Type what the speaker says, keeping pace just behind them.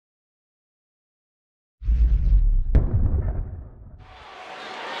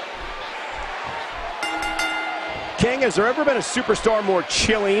King, has there ever been a superstar more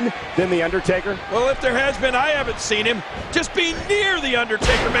chilling than The Undertaker? Well, if there has been, I haven't seen him. Just being near The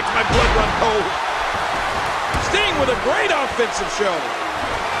Undertaker makes my blood run cold. Sting with a great offensive show.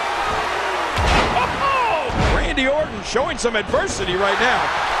 Oh, Randy Orton showing some adversity right now.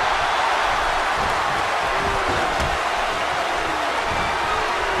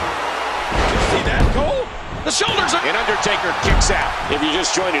 Did you see that, Cole? The shoulders are... And Undertaker kicks out. If you're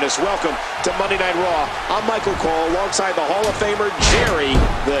just joining us, welcome to Monday Night Raw. I'm Michael Cole alongside the Hall of Famer, Jerry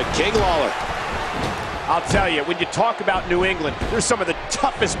the King Lawler. I'll tell you, when you talk about New England, they're some of the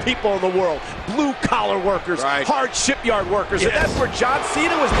toughest people in the world. Blue-collar workers, hard shipyard workers, and that's where John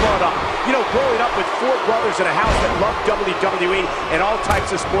Cena was brought up. You know, growing up with four brothers in a house that loved WWE and all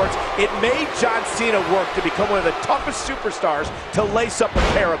types of sports, it made John Cena work to become one of the toughest superstars to lace up a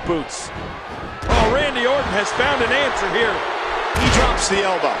pair of boots. Oh, Randy Orton has found an answer here. He drops the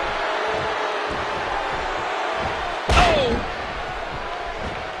elbow. Oh!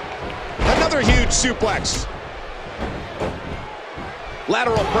 Another huge suplex.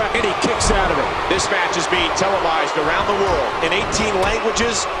 Lateral press, and he kicks out of it. This match is being televised around the world in 18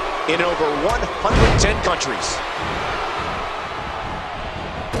 languages in over 110 countries.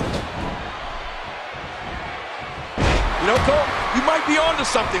 You know, Cole, you might be onto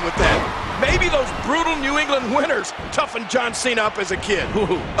something with that. Maybe those brutal New England winters toughened John Cena up as a kid.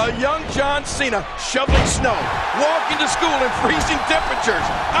 A young John Cena shoveling snow, walking to school in freezing temperatures.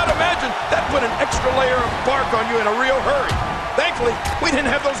 I'd imagine that put an extra layer of bark on you in a real hurry. Thankfully, we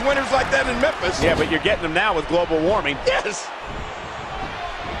didn't have those winters like that in Memphis. Yeah, but you're getting them now with global warming. Yes!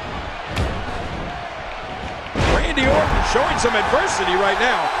 Randy Orton showing some adversity right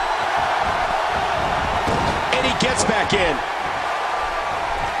now. And he gets back in.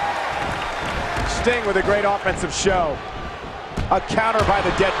 Sting with a great offensive show. A counter by the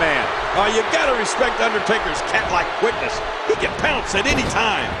dead man. Oh, you gotta respect Undertaker's cat-like quickness. He can pounce at any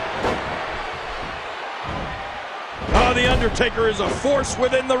time. Oh, the Undertaker is a force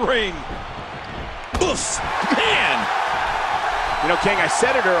within the ring. Oof, man. You know, King, I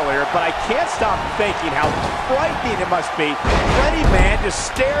said it earlier, but I can't stop thinking how frightening it must be for any man to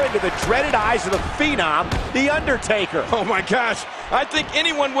stare into the dreaded eyes of the Phenom, The Undertaker. Oh, my gosh. I think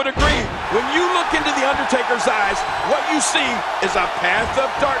anyone would agree. When you look into The Undertaker's eyes, what you see is a path of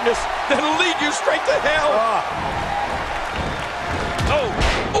darkness that'll lead you straight to hell.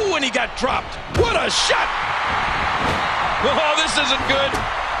 Oh, and he got dropped. What a shot. Oh, this isn't good.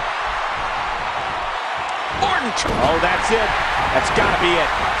 Orton. Oh, that's it. That's got to be it.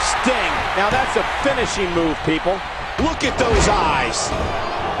 Sting. Now that's a finishing move, people. Look at those eyes.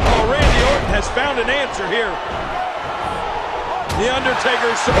 Oh, Randy Orton has found an answer here. The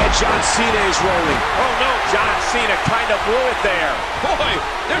Undertaker's... And John Cena is rolling. Oh, no. John Cena kind of blew it there. Boy,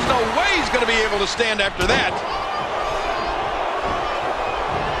 there's no way he's going to be able to stand after that.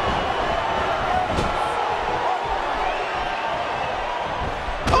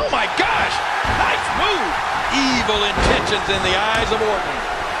 Oh, my gosh. Nice move. Evil intentions in the eyes of Orton.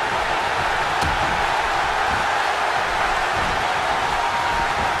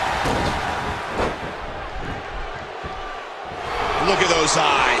 Look at those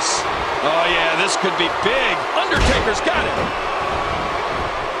eyes. Oh, yeah, this could be big. Undertaker's got it.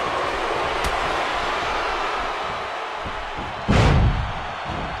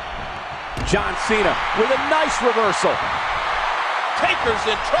 John Cena with a nice reversal. Taker's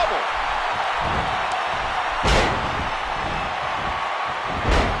in trouble.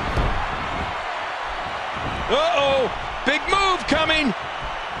 Uh-oh, big move coming.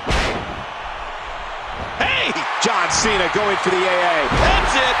 Hey! John Cena going for the AA.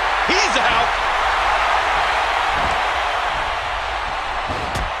 That's it. He's out.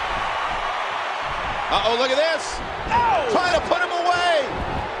 Uh-oh, look at this. Oh! Trying to put him away.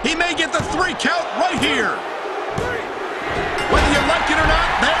 He may get the 3 count right here. Whether you like it or not,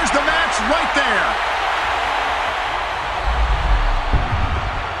 there's the match right there.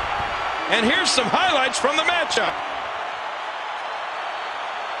 And here's some highlights from the matchup.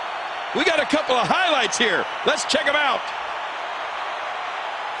 We got a couple of highlights here. Let's check them out.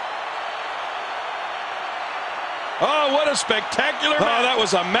 Oh, what a spectacular match. Oh, that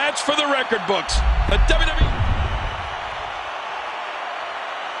was a match for the record books. The WWE.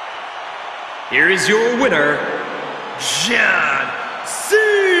 Here is your winner, John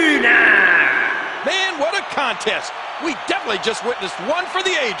Cena. Man, what a contest. We definitely just witnessed one for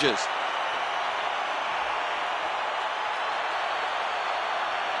the ages.